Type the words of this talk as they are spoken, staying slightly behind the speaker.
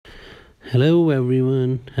Hello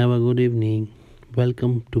everyone, have a good evening.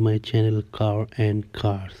 Welcome to my channel Car and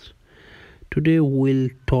Cars. Today we'll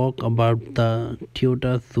talk about the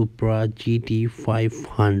Toyota Supra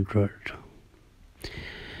gt500.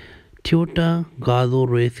 Toyota Gazoo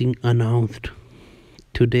Racing announced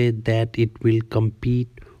today that it will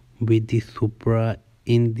compete with the Supra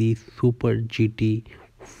in the Super GT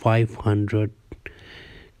 500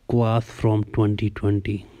 class from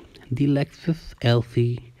 2020. The Lexus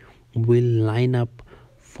LC will line up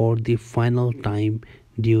for the final time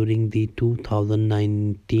during the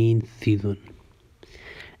 2019 season,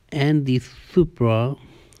 and the Supra,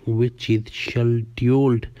 which is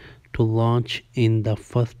scheduled to launch in the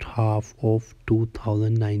first half of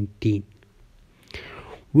 2019,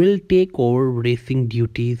 will take over racing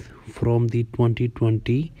duties from the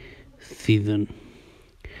 2020 season.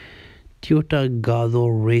 Toyota Gazoo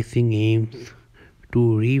Racing aims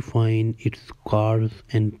to refine its cars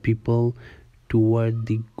and people toward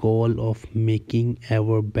the goal of making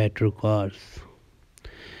ever better cars.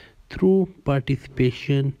 Through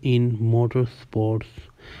participation in motorsports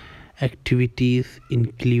activities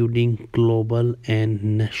including global and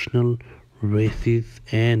national races,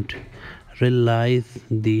 and realize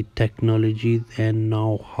the technologies and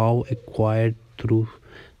know-how acquired through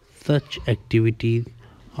such activities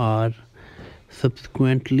are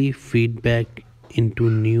subsequently fed back into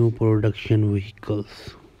new production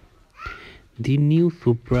vehicles. The new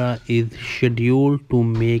Supra is scheduled to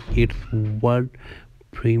make its world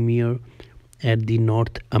premiere at the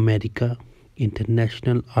North America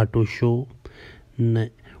International Auto Show,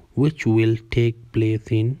 which will take place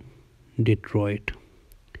in Detroit,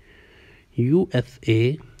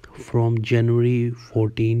 USA from January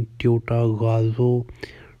 14. Toyota Gazoo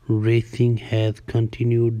Racing has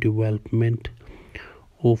continued development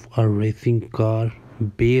of a racing car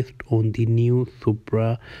based on the new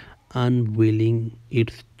Supra, unveiling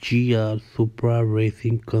its GR Supra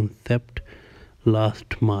racing concept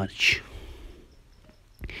last March.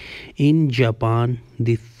 In Japan,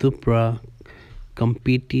 the Supra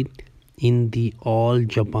competed in the All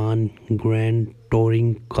Japan Grand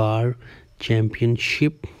Touring Car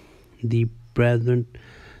Championship, the present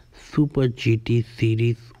Super GT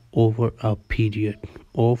series, over a period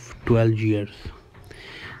of 12 years,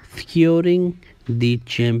 securing the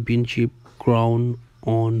championship crown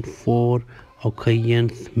on 4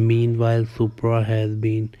 occasions. Meanwhile, Supra has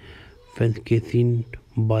been fascinated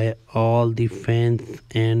by all the fans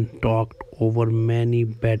and talked over many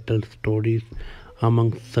battle stories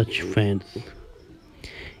among such fans.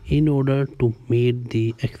 In order to meet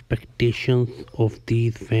the expectations of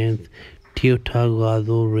these fans, Toyota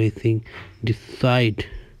Gazoo Racing decided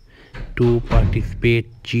to participate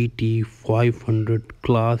GT500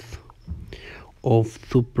 class of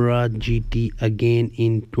Supra GT again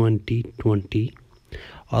in 2020,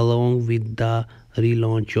 along with the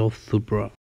relaunch of Supra.